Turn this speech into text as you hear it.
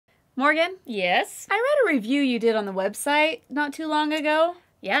Morgan? Yes? I read a review you did on the website not too long ago.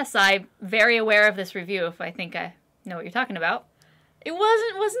 Yes, I'm very aware of this review, if I think I know what you're talking about. It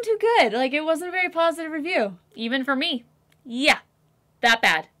wasn't too good. Like, it wasn't a very positive review. Even for me. Yeah. That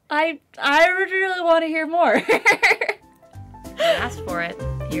bad. I really want to hear more. I asked for it.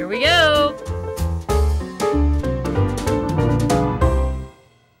 Here we go.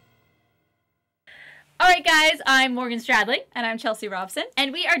 Alright guys, I'm Morgan Stradling. And I'm Chelsea Robson.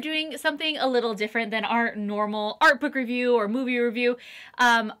 And we are doing something a little different than our normal art book review or movie review.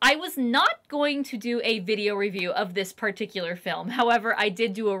 I was not going to do a video review of this particular film. However, I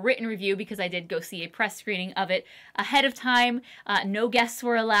did do a written review because I did go see a press screening of it ahead of time. No guests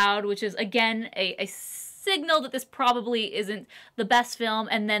were allowed, which is, again, a signal that this probably isn't the best film.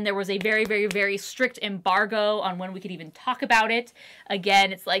 And then there was a very, very, very strict embargo on when we could even talk about it.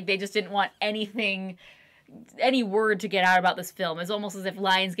 Again, it's like they just didn't want any word to get out about this film. It's almost as if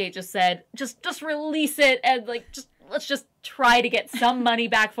Lionsgate just said, just release it and like, let's just try to get some money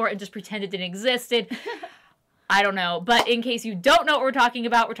back for it and just pretend it didn't exist. I don't know. But in case you don't know what we're talking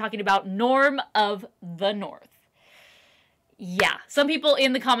about Norm of the North. Yeah, some people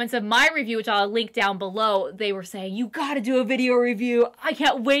in the comments of my review, which I'll link down below, they were saying, you gotta do a video review. I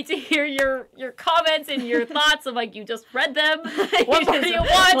can't wait to hear your comments and your thoughts. I'm like, you just read them. What more do you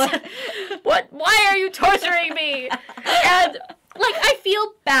want? Why are you torturing me? And, like, I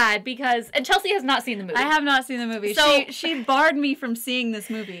feel bad because, and Chelsea has not seen the movie. I have not seen the movie. So, she barred me from seeing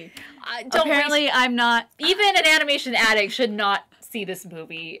this movie. Apparently, I'm not. Even an animation addict should not see this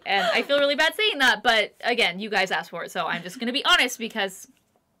movie, and I feel really bad saying that, but again, you guys asked for it, so I'm just gonna be honest because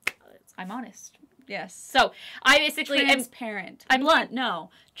I'm honest. Yes. So I basically transparent. I'm blunt. No,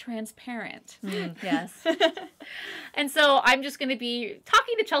 transparent. Yes. And so I'm just gonna be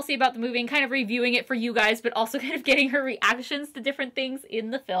talking to Chelsea about the movie and kind of reviewing it for you guys, but also kind of getting her reactions to different things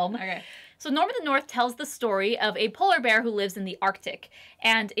in the film. Okay. So Norm of the North tells the story of a polar bear who lives in the Arctic.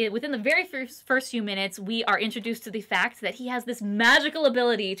 And within the very first few minutes, we are introduced to the fact that he has this magical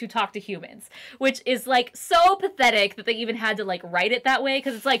ability to talk to humans, which is like so pathetic that they even had to like write it that way.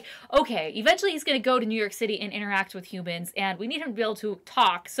 Because it's like, okay, eventually he's going to go to New York City and interact with humans, and we need him to be able to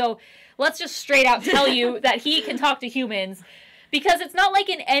talk. So let's just straight out tell you that he can talk to humans. Because it's not like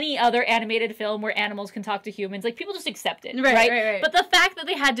in any other animated film where animals can talk to humans. Like, people just accept it, right? But the fact that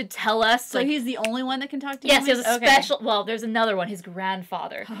they had to tell us... So like, he's the only one that can talk to humans? Yes, he has a special... Well, there's another one. His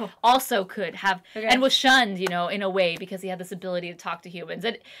grandfather also could have... And was shunned, you know, in a way, because he had this ability to talk to humans.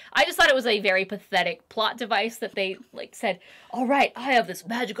 And I just thought it was a very pathetic plot device that they, like, said, all right, I have this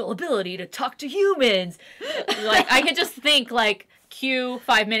magical ability to talk to humans. Like, I could just think, like, cue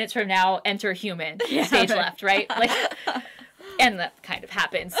 5 minutes from now, enter human, stage left, right? Like... And that kind of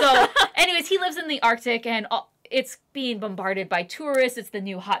happened. So, anyways, he lives in the Arctic, and it's being bombarded by tourists. It's the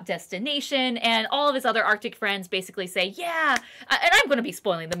new hot destination, and all of his other Arctic friends basically say, yeah, and I'm going to be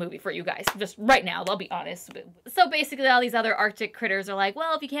spoiling the movie for you guys, just right now, I'll be honest. So basically, all these other Arctic critters are like,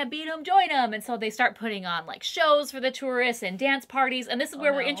 well, if you can't beat them, join them. And so they start putting on, like, shows for the tourists and dance parties, and this is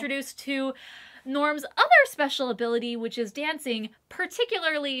where we're introduced to Norm's other special ability, which is dancing,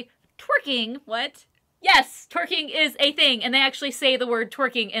 particularly twerking. What? Yes, twerking is a thing, and they actually say the word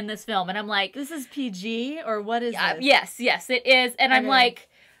twerking in this film, and I'm like... This is PG, or what is this? Yes, it is, and I'm like,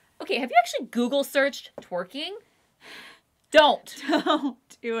 okay, have you actually Google searched twerking? Don't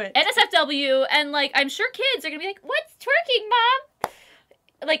do it. NSFW, and like, I'm sure kids are gonna be like, what's twerking, Mom?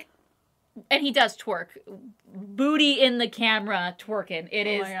 Like, and he does twerk. Booty in the camera twerking. It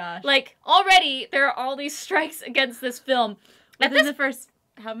is, my gosh. Like, already, there are all these strikes against this film. Within the first...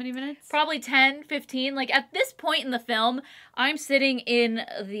 How many minutes? Probably 10, 15. Like, at this point in the film, I'm sitting in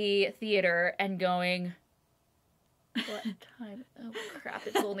the theater and going, what time? Oh, crap,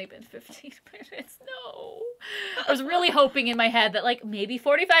 it's only been 15 minutes. No. I was really hoping in my head that, like, maybe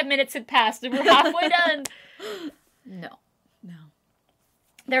 45 minutes had passed and we're halfway done. No.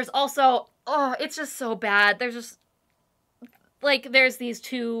 There's also, it's just so bad. There's just, like, there's these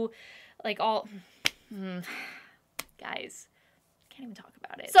two, like, guys. Can't even talk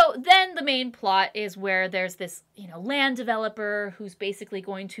about it. So then the main plot is where there's this, you know, land developer who's basically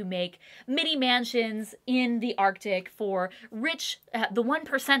going to make mini mansions in the Arctic for rich, the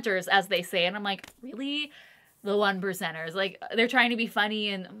 1%ers, as they say. And I'm like, really? The 1%ers? Like, they're trying to be funny,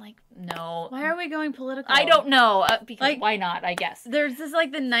 and I'm like, no. Why are we going political? I don't know. Because like, why not, I guess. There's this,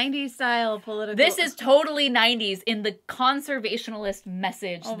 like, the 90s style political... This is totally 90s in the conservationalist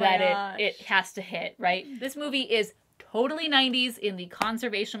message that it has to hit, right? This movie is totally 90s in the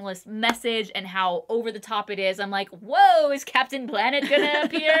conservationist message and how over the top it is. I'm like, whoa, is Captain Planet gonna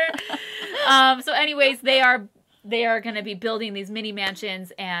appear? So anyways, they are they are going to be building these mini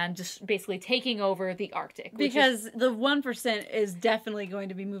mansions and just basically taking over the Arctic. Because the 1% is definitely going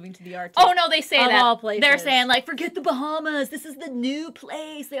to be moving to the Arctic. Oh, no, they say that. Of all places. They're saying, like, forget the Bahamas. This is the new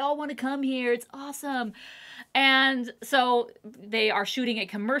place. They all want to come here. It's awesome. And so they are shooting a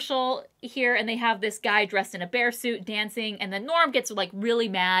commercial here, and they have this guy dressed in a bear suit dancing, and then Norm gets, like, really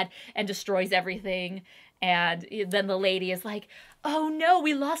mad and destroys everything. And then the lady is like, oh no,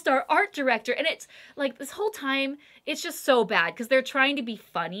 we lost our art director. And it's like this whole time, it's just so bad because they're trying to be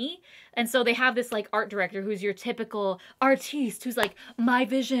funny. And so they have this like art director who's your typical artiste who's like, my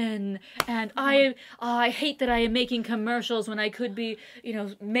vision. And I hate that I am making commercials when I could be, you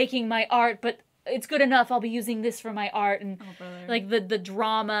know, making my art, but it's good enough. I'll be using this for my art. And like the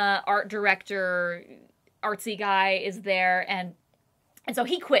drama art director, artsy guy is there. And so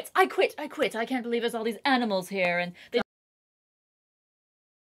he quits. I quit. I can't believe there's all these animals here. And they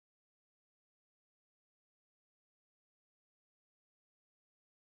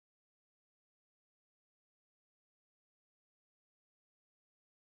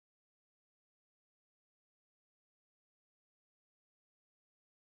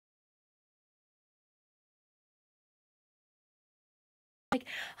like,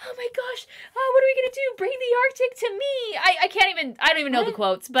 oh my gosh, what are we gonna do? Bring the Arctic to me. I don't even know the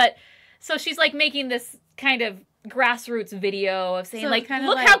quotes, but so she's like making this kind of grassroots video of saying, so like,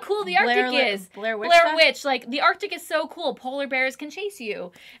 look like how cool the Arctic is. Blair Witch. Like, the Arctic is so cool. Polar bears can chase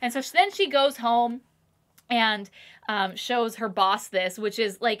you. And so then she goes home and shows her boss this, which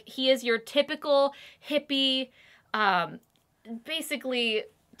is like, he is your typical hippie, basically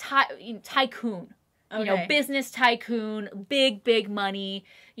tycoon. You know, business tycoon, big money,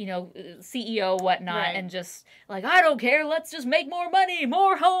 you know, CEO, whatnot, and just like, I don't care, let's just make more money,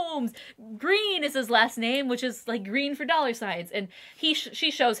 more homes. Green is his last name, which is like green for dollar signs. And she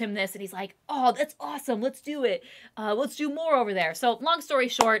shows him this, and he's like, oh, that's awesome, let's do it. Let's do more over there. So long story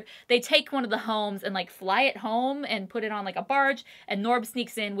short, they take one of the homes and like fly it home and put it on like a barge, and Norb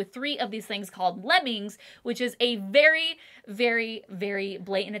sneaks in with 3 of these things called lemmings, which is a very, very, very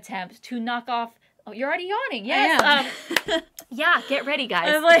blatant attempt to knock off. Oh, you're already yawning. Yes. Yeah, get ready,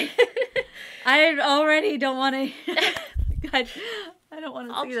 guys. I'm like, I already don't want to. God, I don't want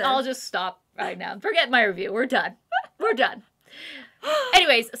to see this. I'll just stop right now. Forget my review. We're done. We're done.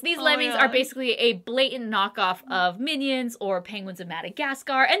 Anyways, so these lemmings are basically a blatant knockoff of Minions or Penguins of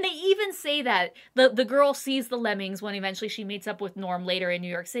Madagascar. And they even say that the girl sees the lemmings when eventually she meets up with Norm later in New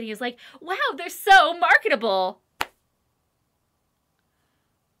York City. Is like, wow, they're so marketable.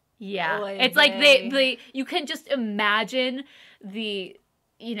 Yeah, it's like you can just imagine the,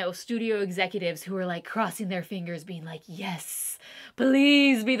 you know, studio executives who are like crossing their fingers being like, yes,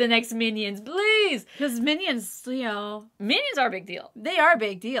 please be the next Minions, please. Because Minions, you know. Minions are a big deal. They are a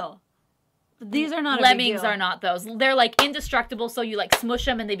big deal. These are not Lemmings a big deal. are not those. They're like indestructible, so you like smush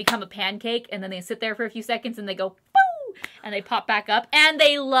them and they become a pancake, and then they sit there for a few seconds and they go, boo, and they pop back up. And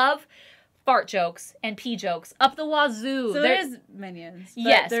they love fart jokes and pee jokes up the wazoo. So there's Minions. But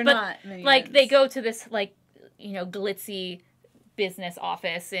yes, they're not Minions. Like they go to this like, you know, glitzy business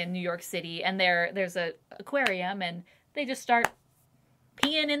office in New York City, and there's a aquarium, and they just start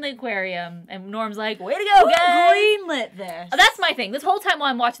peeing in the aquarium, and Norm's like, way to go, guys! Greenlit this. That's my thing. This whole time while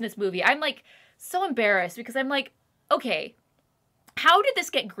I'm watching this movie, I'm like so embarrassed because I'm like, okay, how did this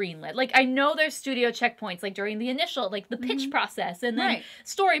get greenlit? Like, I know there's studio checkpoints, like, during the initial, like, the pitch process, and then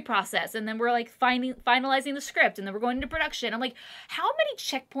story process, and then we're, like, finalizing the script, and then we're going into production. I'm like, how many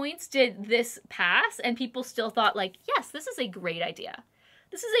checkpoints did this pass, and people still thought, like, yes, this is a great idea.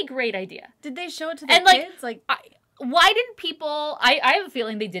 This is a great idea. Did they show it to the kids? Like, why didn't people... I have a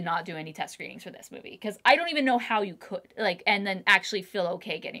feeling they did not do any test screenings for this movie, because I don't even know how you could, like, and then actually feel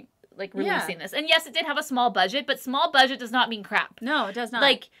okay getting... like releasing this. And yes, it did have a small budget, but small budget does not mean crap. No, it does not.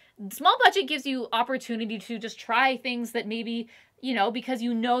 Like, small budget gives you opportunity to just try things that maybe, you know, because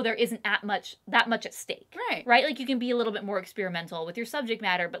you know there isn't that much at stake. Right? Like, you can be a little bit more experimental with your subject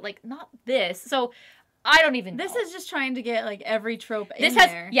matter, but like not this. So I don't even know. This is just trying to get like every trope in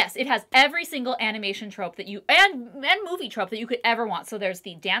there. Yes, it has every single animation trope that you and movie trope that you could ever want. So there's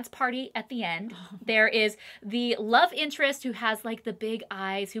the dance party at the end. There is the love interest who has like the big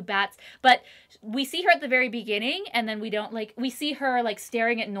eyes, who bats, but we see her at the very beginning, and then we see her like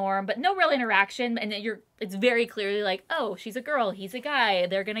staring at Norm, but no real interaction, and it's very clearly like, oh, she's a girl, he's a guy,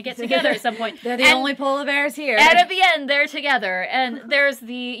 they're gonna get together at some point. They're the only polar bears here. And at the end, they're together. And there's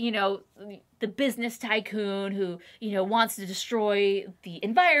the, you know, the business tycoon who, you know, wants to destroy the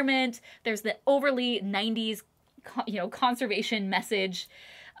environment. There's the overly 90s, you know, conservation message.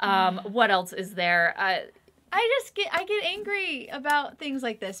 What else is there? I get angry about things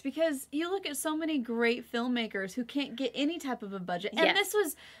like this because you look at so many great filmmakers who can't get any type of a budget, and this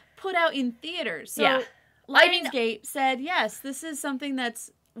was put out in theaters. So Lionsgate said, yes, this is something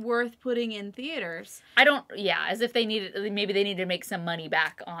that's worth putting in theaters. As if maybe they need to make some money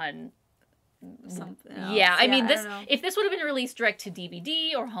back on something else. Yeah, I mean, if this would have been released direct to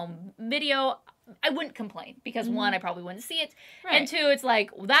DVD or home video, I wouldn't complain because one, I probably wouldn't see it, and two, it's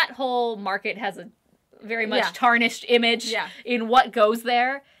like that whole market has a very much tarnished image in what goes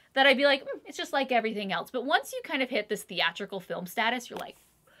there that I'd be like, it's just like everything else. But once you kind of hit this theatrical film status, you're like,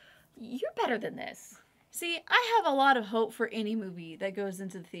 you're better than this. See, I have a lot of hope for any movie that goes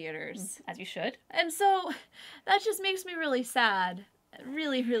into the theaters. As you should. And so that just makes me really sad.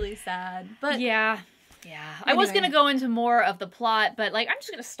 Really, really sad. But yeah. Anyway. I was going to go into more of the plot, but like I'm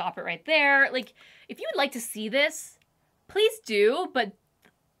just going to stop it right there. Like if you would like to see this, please do, but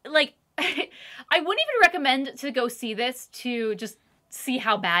like I wouldn't even recommend to go see this to just see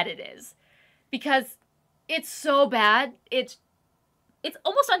how bad it is. Because it's so bad. It's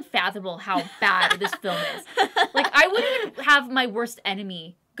almost unfathomable how bad this film is. Like, I wouldn't even have my worst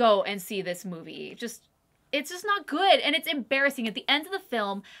enemy go and see this movie. It's just not good. And it's embarrassing. At the end of the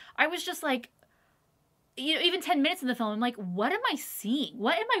film, I was just like, even 10 minutes in the film, I'm like, what am I seeing?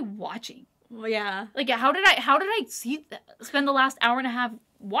 What am I watching? Well, yeah. Like, how did I spend the last hour and a half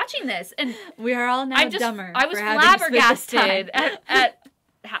watching this? And we are all now dumber. I was flabbergasted at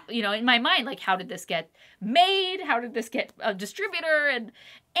how, in my mind, like, how did this get made? How did this get a distributor? And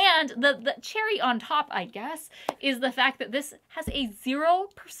the cherry on top, I guess, is the fact that this has a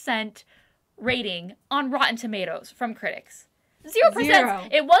 0% rating on Rotten Tomatoes from critics. 0%.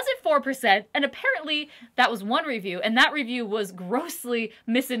 It wasn't 4%, and apparently that was one review, and that review was grossly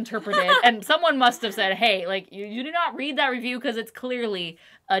misinterpreted, and someone must have said, hey, like, you do not read that review because it's clearly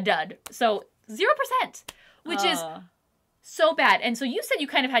a dud. So, 0%, which is so bad. And so you said you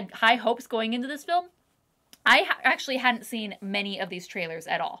kind of had high hopes going into this film. I actually hadn't seen many of these trailers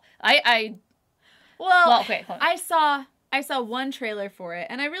at all. Okay, I saw one trailer for it,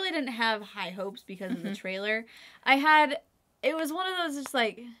 and I really didn't have high hopes because of the trailer. It was one of those just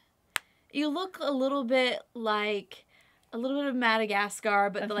like, you look a little bit of Madagascar,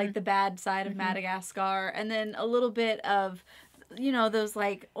 but like the bad side of Madagascar, and then a little bit of, those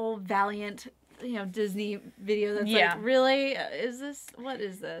like old Valiant, Disney video that's like, really? What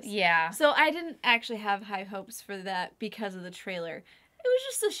is this? Yeah. So I didn't actually have high hopes for that because of the trailer. It was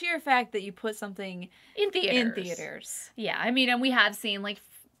just the sheer fact that you put something in theaters. Yeah, I mean, and we have seen like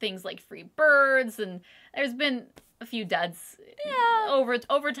things like Free Birds, and there's been a few duds over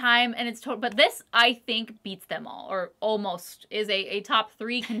time, and but this, I think, beats them all, or almost is a top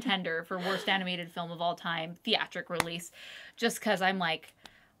 3 contender for worst animated film of all time, theatric release, just because I'm like,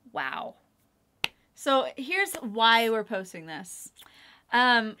 wow. So here's why we're posting this.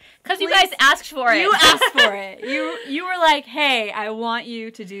 Because you guys asked for it. You asked for it. You were like, hey, I want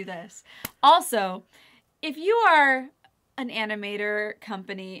you to do this. Also, if you are an animation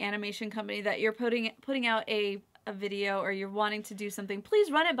company that you're putting out a video, or you're wanting to do something,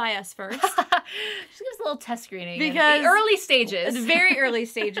 please run it by us first. Just give us a little test screening. Because in the early stages. Very early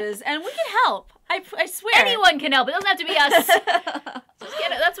stages. And we can help. I swear. Anyone can help. It doesn't have to be us. Just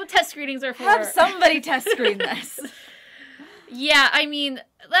get it. That's what test screenings are for. Have somebody test screen this. Yeah, I mean,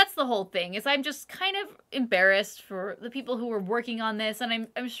 that's the whole thing, is I'm just kind of embarrassed for the people who were working on this, and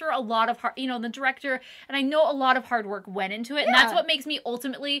I'm sure a lot of the director, and I know a lot of hard work went into it, and that's what makes me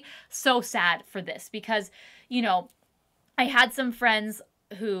ultimately so sad for this, because, I had some friends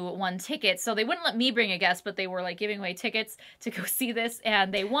who won tickets, so they wouldn't let me bring a guest, but they were like giving away tickets to go see this,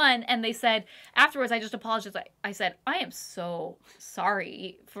 and they won, and they said afterwards, I just apologized. I said, I am so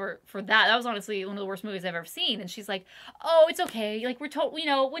sorry for that. That was honestly one of the worst movies I've ever seen. And she's like, oh, it's okay. Like, we're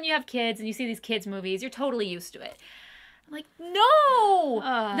when you have kids and you see these kids movies, you're totally used to it. I'm like, no,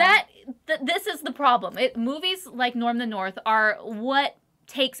 this is the problem. Movies like Norm the North are what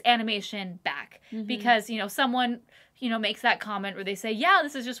takes animation back, because someone makes that comment where they say, yeah,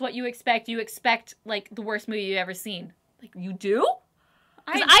 this is just what you expect. You expect, like, the worst movie you've ever seen. Like, you do?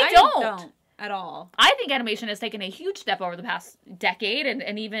 I don't at all. I think animation has taken a huge step over the past decade,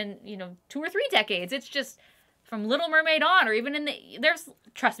 and even, 2 or 3 decades. It's just from Little Mermaid on, or even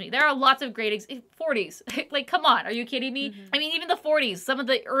trust me, there are lots of great 40s. Like, come on, are you kidding me? I mean, even the 40s, some of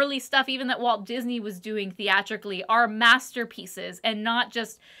the early stuff, even that Walt Disney was doing theatrically, are masterpieces, and not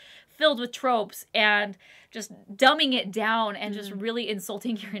just filled with tropes and just dumbing it down and just really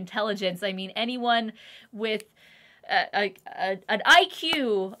insulting your intelligence. I mean, anyone with an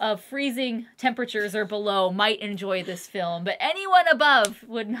IQ of freezing temperatures or below might enjoy this film, but anyone above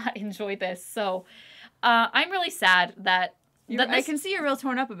would not enjoy this. So I'm really sad that... I can see you're real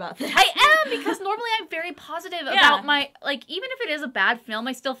torn up about this. I am, because normally I'm very positive about my... Like, even if it is a bad film,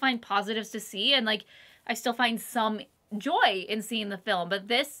 I still find positives to see, and, like, I still find some joy in seeing the film. But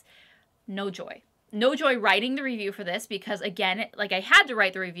this, no joy. No joy writing the review for this, because, again, I had to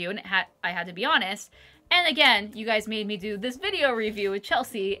write the review, and I had to be honest. And, again, you guys made me do this video review with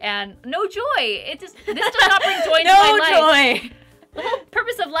Chelsea, and no joy. This does not bring joy into my life. No joy! The whole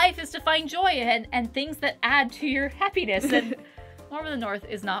purpose of life is to find joy and things that add to your happiness, and Norm of the North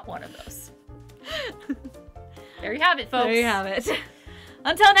is not one of those. There you have it, folks. There you have it.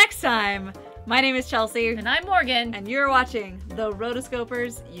 Until next time, my name is Chelsea. And I'm Morgan. And you're watching the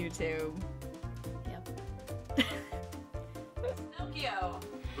Rotoscopers YouTube. Yep. Pinocchio.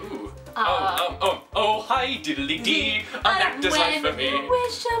 Ooh. Oh, hi, diddly dee. An act designed for me.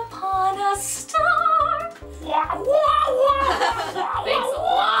 Wish upon a star. Wah, wah, wah. Thanks a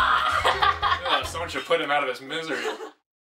lot. Someone should put him out of his misery.